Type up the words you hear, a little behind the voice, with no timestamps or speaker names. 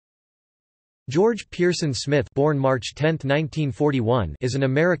George Pearson Smith, born March 10, 1941, is an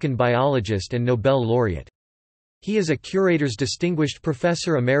American biologist and Nobel laureate. He is a Curator's Distinguished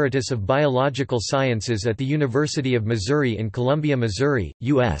Professor Emeritus of Biological Sciences at the University of Missouri in Columbia, Missouri,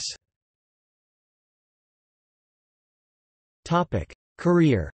 U.S.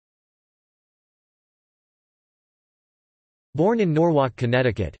 Career. Born in Norwalk,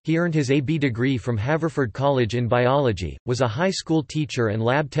 Connecticut, he earned his A.B. degree from Haverford College in biology, was a high school teacher and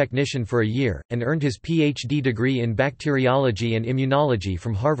lab technician for a year, and earned his Ph.D. degree in bacteriology and immunology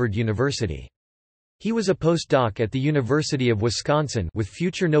from Harvard University. He was a postdoc at the University of Wisconsin with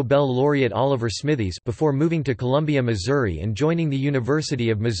future Nobel laureate Oliver Smithies before moving to Columbia, Missouri and joining the University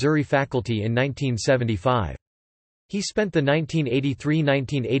of Missouri faculty in 1975. He spent the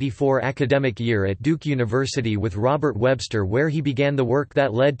 1983–1984 academic year at Duke University with Robert Webster, where he began the work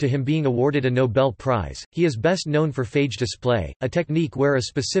that led to him being awarded a Nobel Prize. He is best known for phage display, a technique where a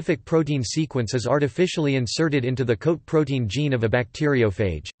specific protein sequence is artificially inserted into the coat protein gene of a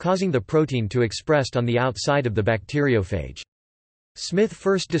bacteriophage, causing the protein to expressed on the outside of the bacteriophage. Smith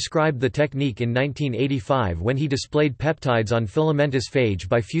first described the technique in 1985 when he displayed peptides on filamentous phage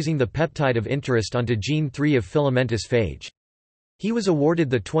by fusing the peptide of interest onto gene 3 of filamentous phage. He was awarded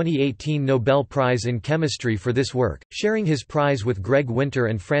the 2018 Nobel Prize in Chemistry for this work, sharing his prize with Greg Winter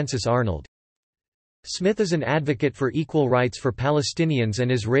and Francis Arnold. Smith is an advocate for equal rights for Palestinians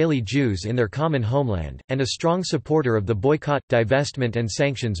and Israeli Jews in their common homeland, and a strong supporter of the boycott, divestment and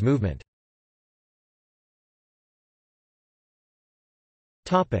sanctions movement.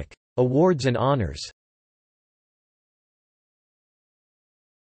 Awards and honors.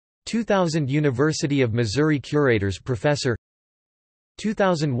 2000 University of Missouri Curators Professor.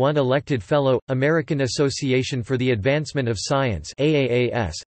 2001 Elected Fellow, American Association for the Advancement of Science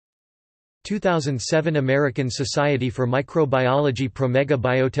AAAS. 2007 American Society for Microbiology Promega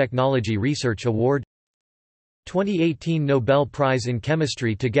Biotechnology Research Award. 2018 Nobel Prize in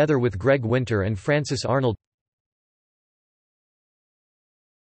Chemistry together with Greg Winter and Francis Arnold.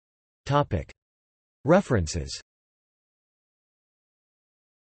 References.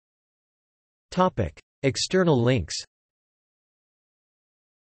 External links.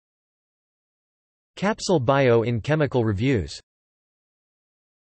 Capsule Bio in Chemical Reviews